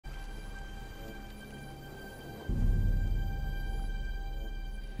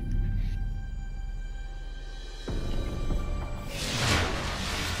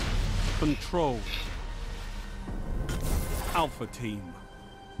Control. Alpha Team.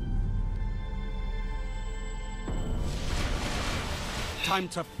 Time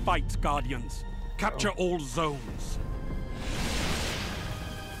to fight, Guardians. Capture all zones.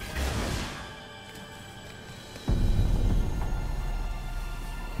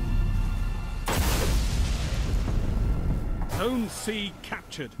 Zone C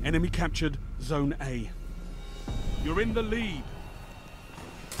captured. Enemy captured Zone A. You're in the lead.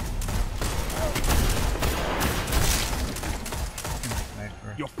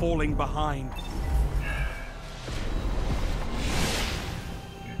 You're falling behind.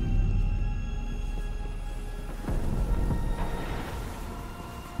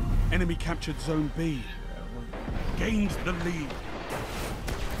 Enemy captured Zone B. Gained the lead.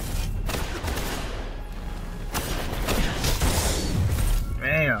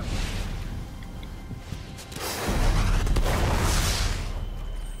 Damn.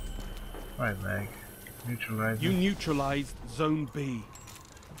 My leg. Neutralized. You neutralized Zone B.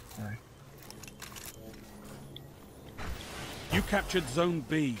 Sorry. You captured Zone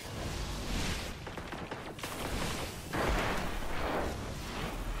B.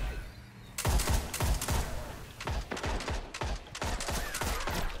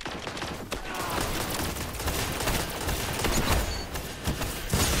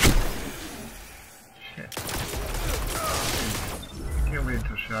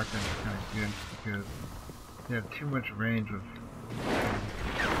 Shotgun is kind of good because they have too much range with.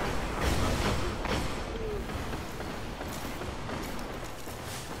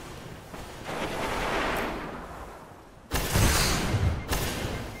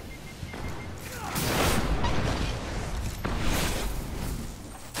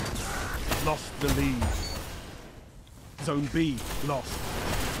 Lost the lead. Zone B lost.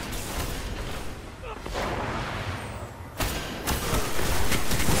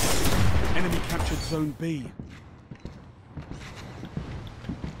 Enemy captured Zone B.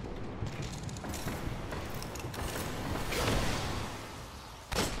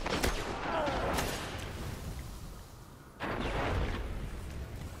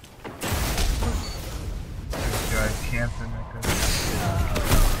 This guy's camping like that.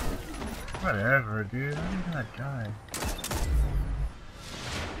 Whatever, dude. I'm gonna die.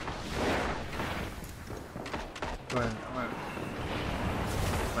 But I'm gonna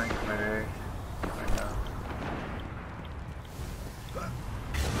flank my A right now.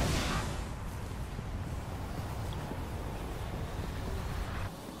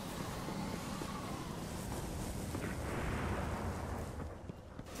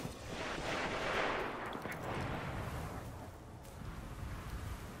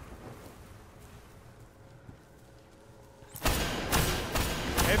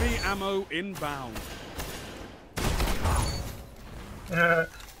 Heavy ammo inbound. Get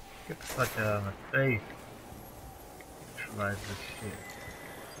the fuck out of my face. Neutralize this shit.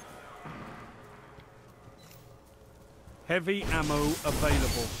 Heavy ammo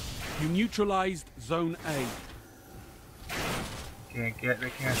available. You neutralized Zone A. They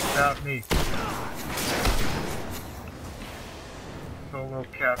can't stop me. Solo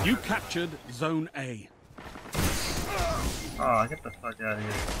capture. You captured Zone A. Oh, get the fuck out of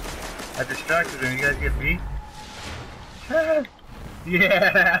here. I distracted him. You guys get beat?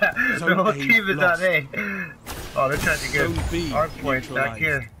 Yeah! Zone The whole A team is lost. on A. Oh, they're trying to Zone B get our points back neutralized.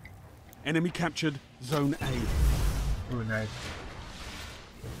 here. Enemy captured Zone A. Ooh, nice.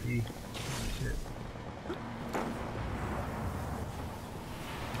 B. Shit.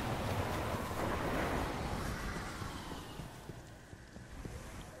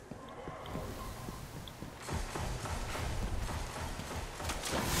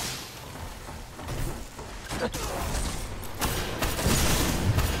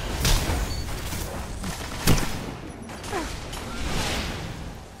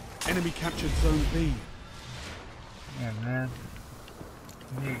 Enemy captured Zone B. Yeah, man.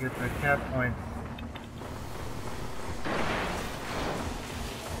 We need to get the cap points.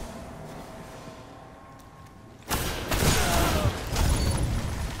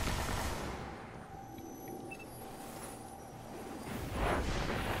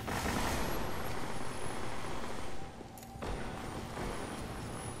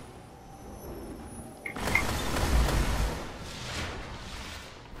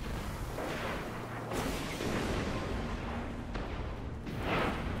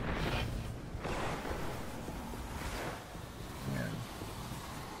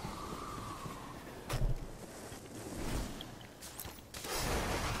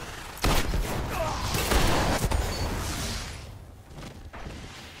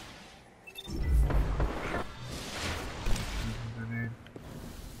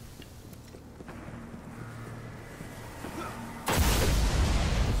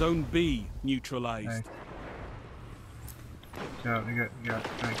 Zone B neutralized. Nice. So we got guy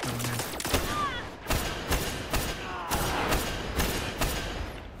coming in.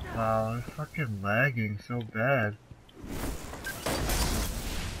 Wow, it's fucking lagging so bad.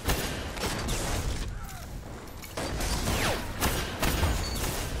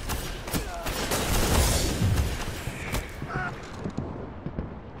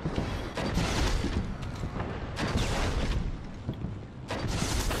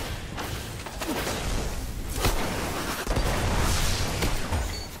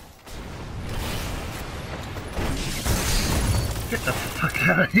 Get the fuck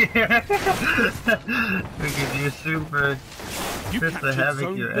out of here! Look at you, super fist of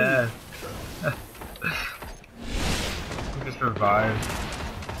havoc your ass. We just revived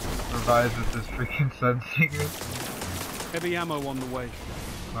with this freaking Sunseeker. Heavy ammo on the way.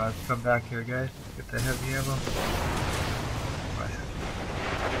 Let's come back here, guys. Get the heavy ammo.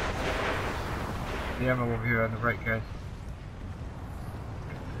 The ammo over here on the right, guys.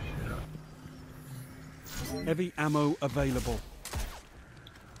 Get this shit up. Heavy ammo available.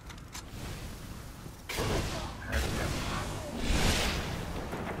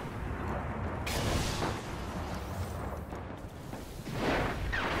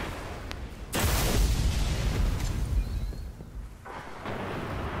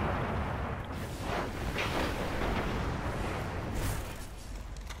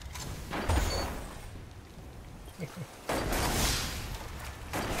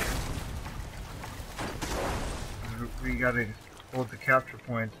 We gotta hold the capture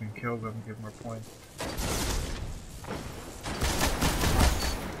points and kill them, give more points.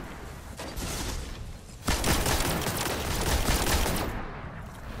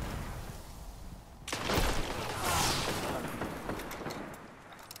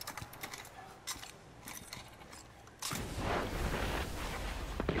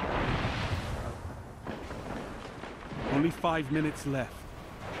 Only 5 minutes left.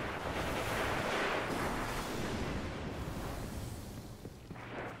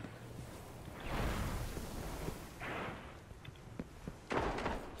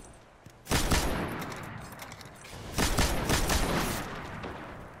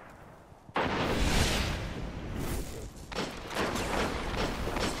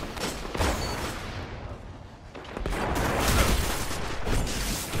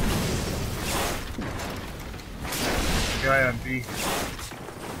 Guy on B.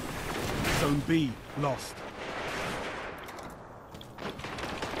 Zone B lost.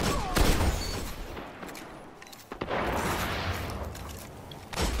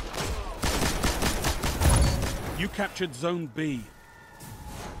 You captured Zone B.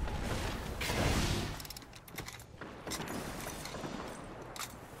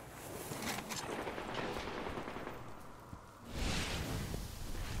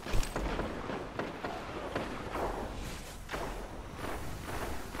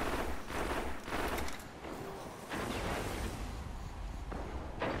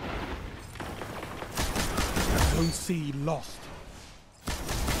 Zone C lost.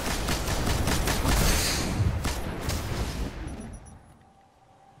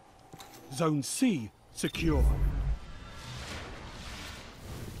 Zone C secure.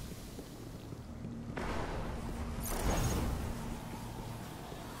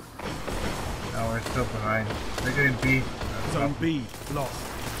 No, we're still behind. They're getting B. Zone B lost.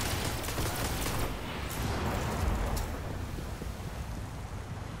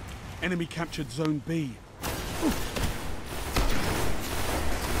 Enemy captured Zone B.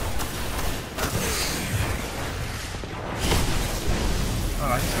 Oh,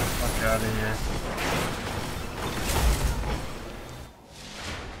 I get the fuck out of here.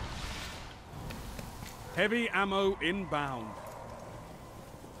 Heavy ammo inbound.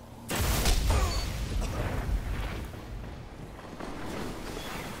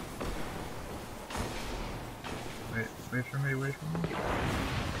 Wait for me, wait for me.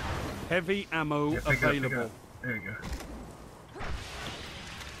 Heavy ammo Yeah, pick up, available. pick up. There we go.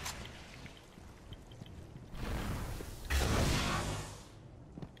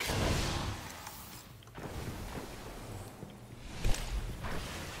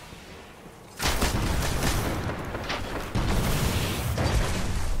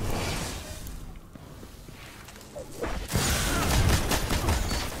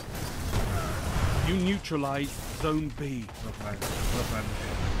 You neutralized Zone B. Love my machine.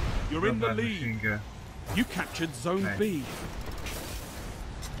 You're in the Love my lead. machine gun. You captured Zone Nice. B.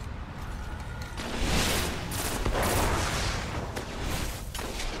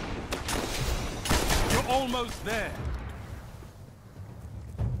 You're almost there.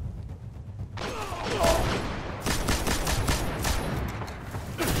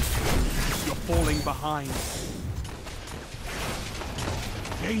 behind.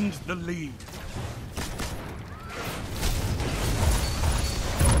 Gained the lead.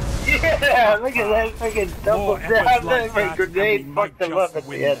 Yeah, look at that freaking double down there. My grenade fucked them up at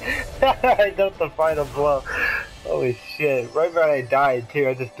the end. I dealt the final blow. Holy shit. Right when I died, too,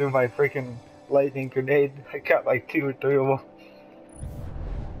 I just threw my freaking lightning grenade. I got like 2 or 3 of them.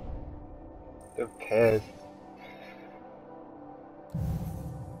 They're pissed.